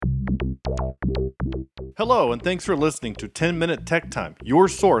Hello, and thanks for listening to 10 Minute Tech Time, your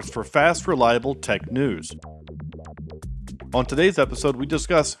source for fast, reliable tech news. On today's episode, we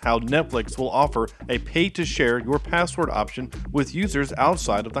discuss how Netflix will offer a pay-to-share your password option with users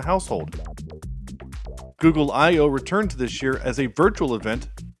outside of the household. Google I/O returned this year as a virtual event,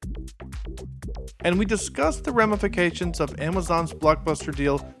 and we discuss the ramifications of Amazon's blockbuster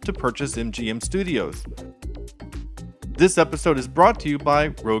deal to purchase MGM Studios. This episode is brought to you by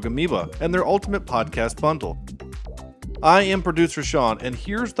Rogue Amoeba and their Ultimate Podcast Bundle. I am producer Sean, and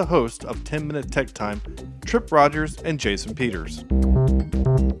here's the host of 10 Minute Tech Time, Trip Rogers and Jason Peters.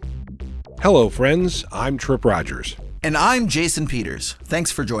 Hello, friends. I'm Trip Rogers. And I'm Jason Peters.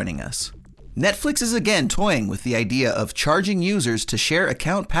 Thanks for joining us. Netflix is again toying with the idea of charging users to share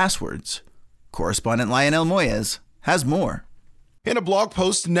account passwords. Correspondent Lionel Moyes has more. In a blog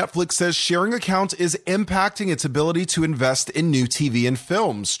post, Netflix says sharing accounts is impacting its ability to invest in new TV and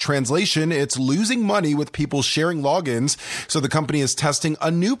films. Translation, it's losing money with people sharing logins. So the company is testing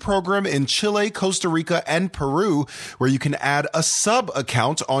a new program in Chile, Costa Rica, and Peru, where you can add a sub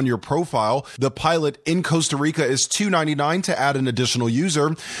account on your profile. The pilot in Costa Rica is $2.99 to add an additional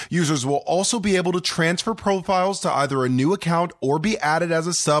user. Users will also be able to transfer profiles to either a new account or be added as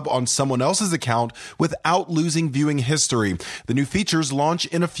a sub on someone else's account without losing viewing history. The new features launch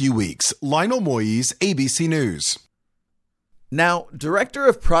in a few weeks. Lionel Moyes, ABC News. Now, Director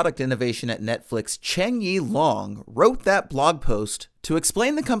of Product Innovation at Netflix, Cheng-Yi Long, wrote that blog post to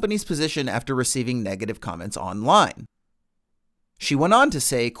explain the company's position after receiving negative comments online. She went on to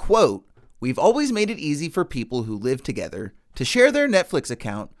say, quote, "We've always made it easy for people who live together to share their Netflix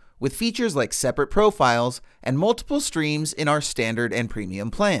account with features like separate profiles and multiple streams in our standard and premium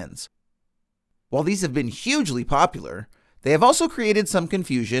plans. While these have been hugely popular, they have also created some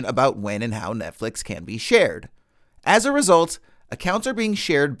confusion about when and how Netflix can be shared. As a result, accounts are being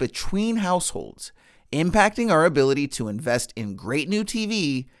shared between households, impacting our ability to invest in great new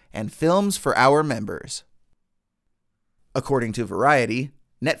TV and films for our members." According to Variety,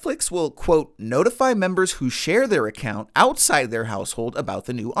 Netflix will, quote, "notify members who share their account outside their household about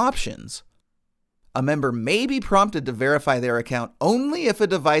the new options. A member may be prompted to verify their account only if a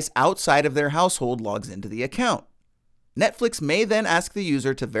device outside of their household logs into the account. Netflix may then ask the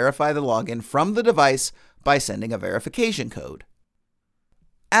user to verify the login from the device by sending a verification code."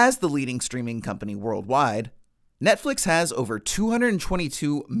 As the leading streaming company worldwide, Netflix has over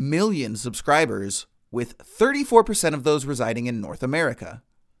 222 million subscribers, with 34% of those residing in North America.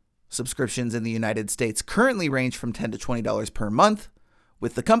 Subscriptions in the United States currently range from $10 to $20 per month,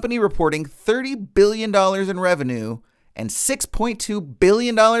 with the company reporting $30 billion in revenue and $6.2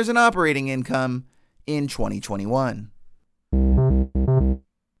 billion in operating income in 2021.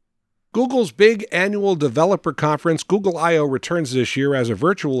 Google's big annual developer conference, Google I/O, returns this year as a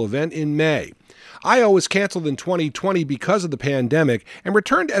virtual event in May. I/O was canceled in 2020 because of the pandemic and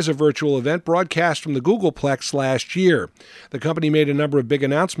returned as a virtual event broadcast from the Googleplex last year. The company made a number of big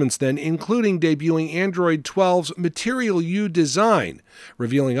announcements then, including debuting Android 12's Material You design,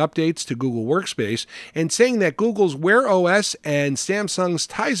 revealing updates to Google Workspace, and saying that Google's Wear OS and Samsung's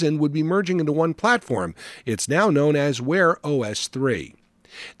Tizen would be merging into one platform. It's now known as Wear OS 3.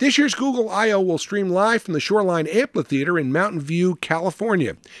 This year's Google I/O will stream live from the Shoreline Amphitheater in Mountain View,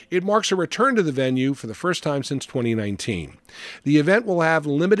 California. It marks a return to the venue for the first time since 2019. The event will have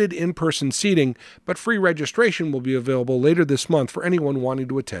limited in-person seating, but free registration will be available later this month for anyone wanting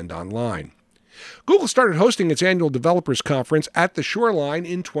to attend online. Google started hosting its annual developers conference at the Shoreline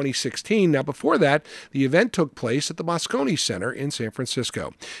in 2016. Now, before that, the event took place at the Moscone Center in San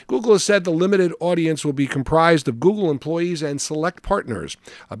Francisco. Google has said the limited audience will be comprised of Google employees and select partners.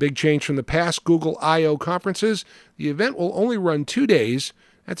 A big change from the past Google I/O conferences, the event will only run 2 days.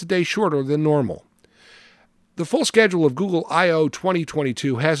 That's a day shorter than normal. The full schedule of Google I/O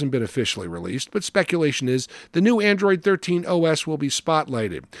 2022 hasn't been officially released, but speculation is the new Android 13 OS will be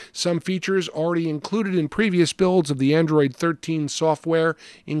spotlighted. Some features already included in previous builds of the Android 13 software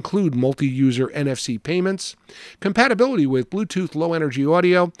include multi-user NFC payments, compatibility with Bluetooth low-energy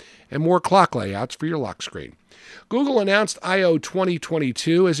audio, and more clock layouts for your lock screen. Google announced I/O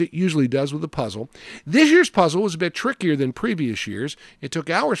 2022 as it usually does with a puzzle. This year's puzzle was a bit trickier than previous years. It took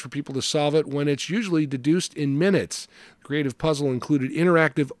hours for people to solve it when it's usually deduced in minutes. The creative puzzle included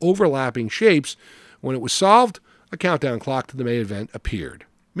interactive overlapping shapes. When it was solved, a countdown clock to the May event appeared.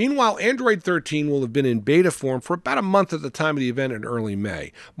 Meanwhile, Android 13 will have been in beta form for about a month at the time of the event in early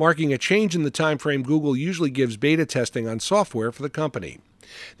May, marking a change in the time frame Google usually gives beta testing on software for the company.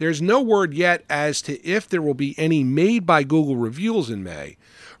 There's no word yet as to if there will be any made by Google reveals in May.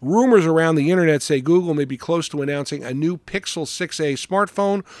 Rumors around the internet say Google may be close to announcing a new Pixel 6a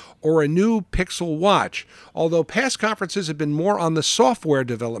smartphone or a new Pixel Watch, although past conferences have been more on the software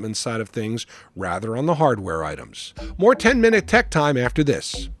development side of things rather on the hardware items. More 10-minute tech time after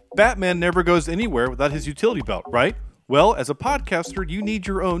this. Batman never goes anywhere without his utility belt, right? Well, as a podcaster, you need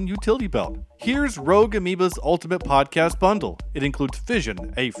your own utility belt. Here's Rogue Amoeba's Ultimate Podcast Bundle. It includes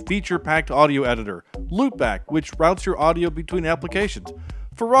Fission, a feature-packed audio editor, Loopback, which routes your audio between applications,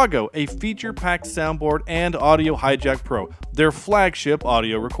 Farrago, a feature-packed soundboard, and Audio Hijack Pro, their flagship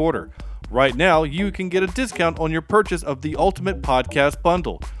audio recorder. Right now, you can get a discount on your purchase of the Ultimate Podcast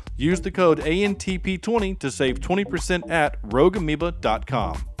Bundle. Use the code ANTP20 to save 20% at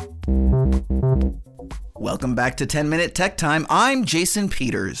rogueamoeba.com. Welcome back to 10-Minute Tech Time. I'm Jason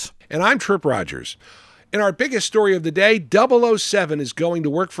Peters. And I'm Trip Rogers. In our biggest story of the day, 007 is going to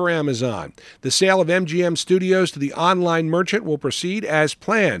work for Amazon. The sale of MGM Studios to the online merchant will proceed as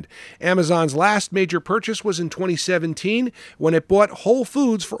planned. Amazon's last major purchase was in 2017 when it bought Whole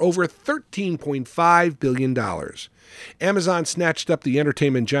Foods for over $13.5 billion. Amazon snatched up the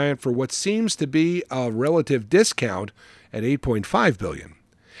entertainment giant for what seems to be a relative discount at $8.5 billion.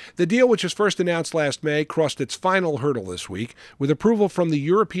 The deal, which was first announced last May, crossed its final hurdle this week with approval from the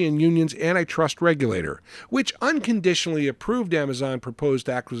European Union's antitrust regulator, which unconditionally approved Amazon's proposed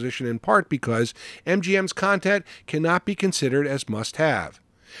acquisition in part because MGM's content cannot be considered as must-have.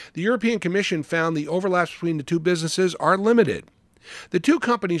 The European Commission found the overlaps between the two businesses are limited. The two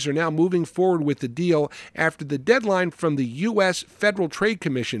companies are now moving forward with the deal after the deadline from the U.S. Federal Trade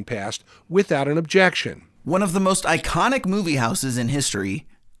Commission passed without an objection. One of the most iconic movie houses in history,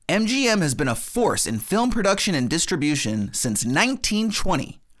 MGM has been a force in film production and distribution since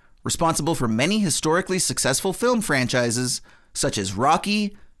 1920, responsible for many historically successful film franchises such as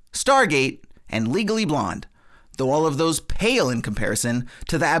Rocky, Stargate, and Legally Blonde, though all of those pale in comparison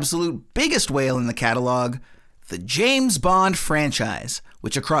to the absolute biggest whale in the catalog, the James Bond franchise,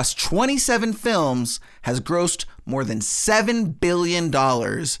 which across 27 films has grossed more than $7 billion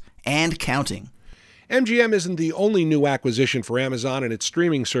and counting. MGM isn't the only new acquisition for Amazon and its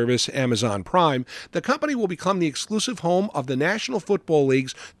streaming service, Amazon Prime. The company will become the exclusive home of the National Football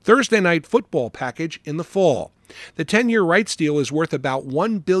League's Thursday Night Football package in the fall. The 10-year rights deal is worth about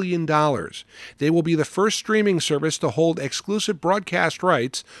 $1 billion. They will be the first streaming service to hold exclusive broadcast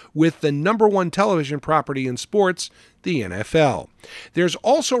rights with the number one television property in sports, the NFL. There's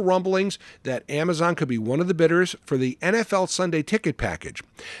also rumblings that Amazon could be one of the bidders for the NFL Sunday Ticket package.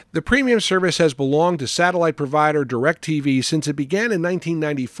 The premium service has belonged to satellite provider DirecTV since it began in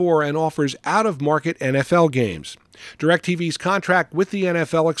 1994 and offers out-of-market NFL games. DirecTV's contract with the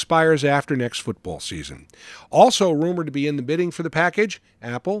NFL expires after next football season. Also rumored to be in the bidding for the package,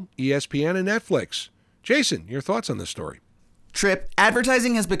 Apple, ESPN, and Netflix. Jason, your thoughts on this story? Trip,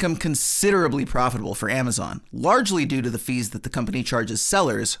 advertising has become considerably profitable for Amazon, largely due to the fees that the company charges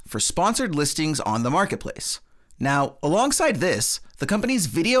sellers for sponsored listings on the marketplace. Now, alongside this, the company's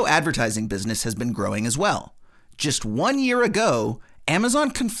video advertising business has been growing as well. Just 1 year ago,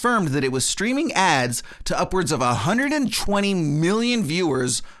 Amazon confirmed that it was streaming ads to upwards of 120 million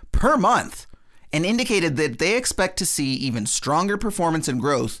viewers per month and indicated that they expect to see even stronger performance and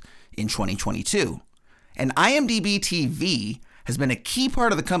growth in 2022. And IMDb TV has been a key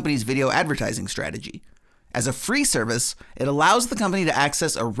part of the company's video advertising strategy. As a free service, it allows the company to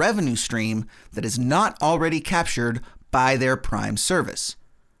access a revenue stream that is not already captured by their Prime service.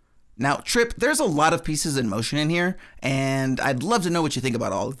 Now, Trip, there's a lot of pieces in motion in here, and I'd love to know what you think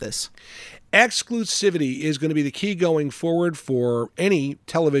about all of this. Exclusivity is going to be the key going forward for any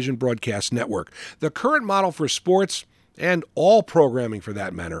television broadcast network. The current model for sports, and all programming for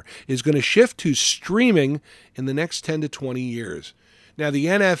that matter, is going to shift to streaming in the next 10 to 20 years. Now, the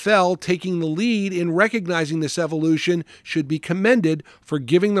NFL, taking the lead in recognizing this evolution, should be commended for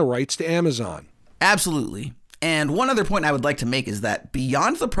giving the rights to Amazon. Absolutely. And one other point I would like to make is that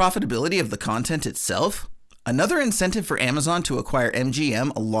beyond the profitability of the content itself, another incentive for Amazon to acquire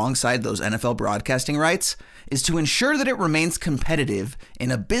MGM alongside those NFL broadcasting rights is to ensure that it remains competitive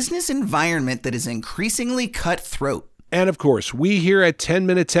in a business environment that is increasingly cutthroat. And of course, we here at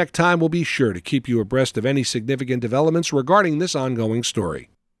 10-Minute Tech Time will be sure to keep you abreast of any significant developments regarding this ongoing story.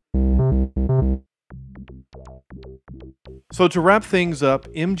 So to wrap things up,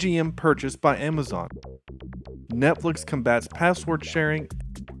 MGM purchased by Amazon. Netflix combats password sharing,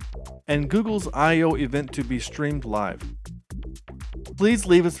 and Google's I/O event to be streamed live. Please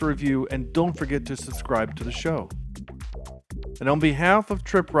leave us a review and don't forget to subscribe to the show. And on behalf of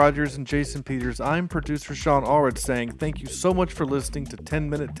Trip Rogers and Jason Peters, I'm producer Sean Allred saying thank you so much for listening to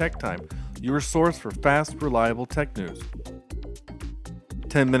 10 Minute Tech Time, your source for fast, reliable tech news.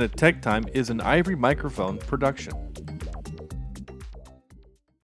 10 Minute Tech Time is an Ivory Microphone production.